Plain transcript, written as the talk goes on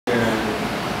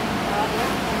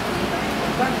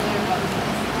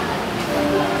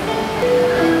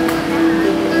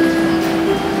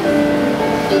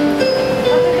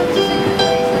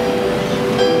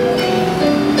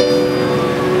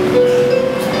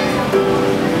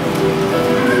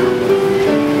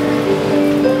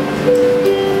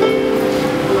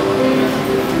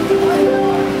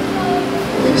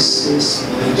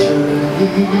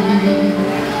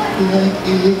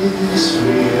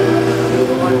Israel.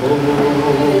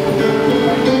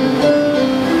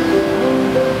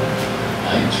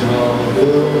 I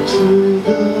traveled through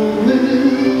the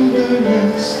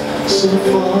wilderness, so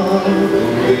far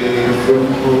away from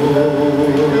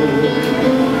home.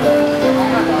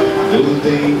 Though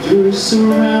dangers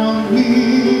surround me,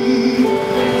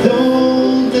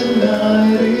 though the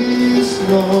night is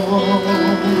long,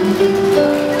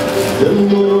 the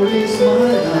Lord is my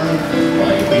light,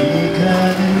 my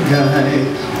beacon and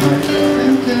guide, my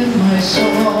strength and my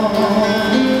song.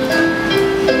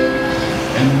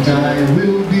 And I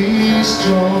will be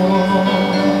strong,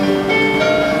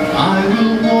 I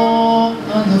will walk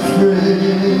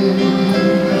unafraid,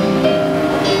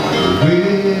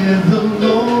 with the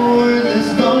Lord as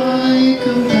my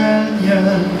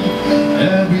companion,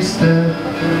 every step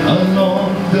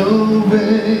along the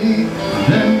way.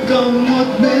 Then come what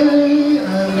may, I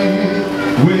live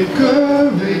with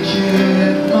courage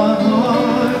in my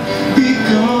heart,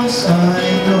 because I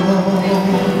know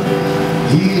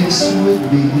He is with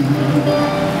me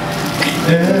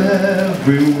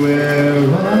everywhere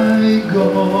I go.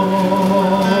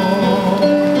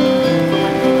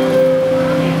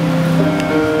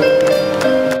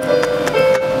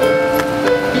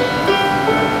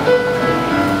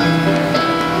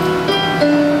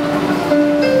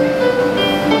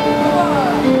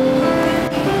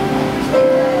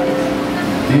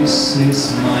 This is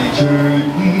my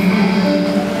journey,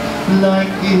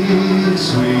 like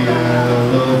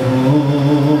Israel of old.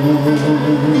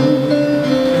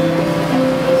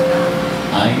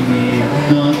 I need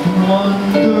not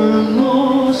wander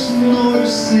lost, nor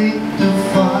seek to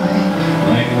find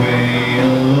my way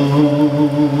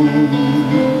alone.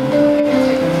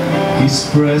 His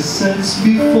presence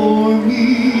before me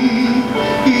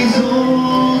is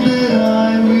all that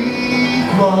I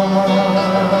require.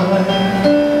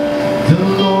 The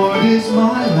Lord is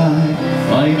my light,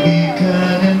 my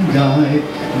beacon and guide,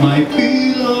 my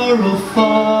pillar of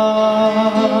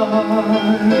fire.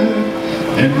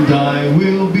 And I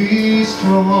will be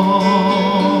strong,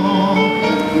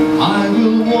 I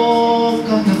will walk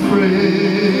unafraid,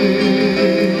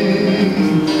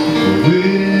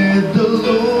 with the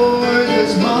Lord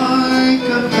as my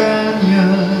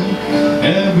companion,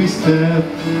 every step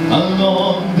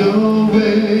along the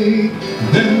way.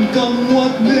 Then come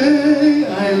what may,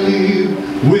 I live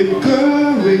with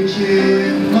courage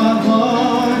in my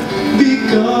heart,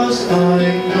 because I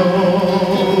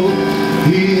know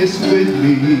He is with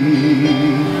me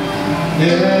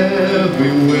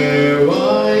everywhere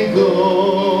I go.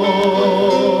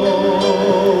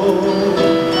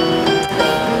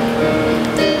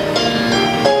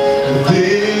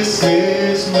 This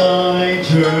is my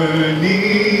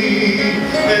journey,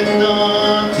 and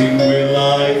nothing will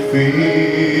I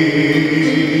fear.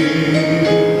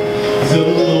 The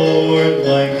Lord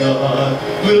my God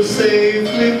will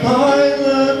safely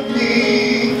pilot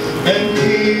me and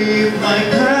keep my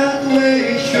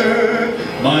pathway sure,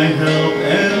 my help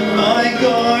and my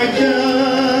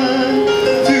guardian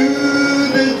to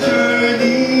the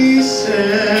journey's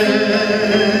end.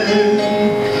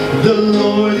 The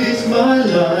Lord is my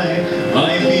light,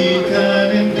 my beacon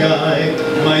and guide,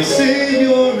 my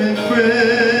Savior and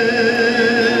friend.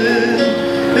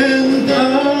 And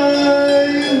I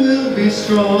will be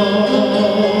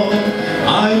strong,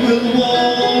 I will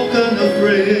walk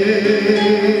unafraid,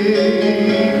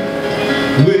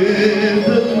 with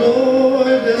the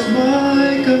Lord as my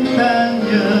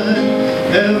companion,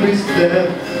 every step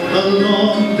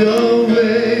along the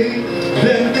way.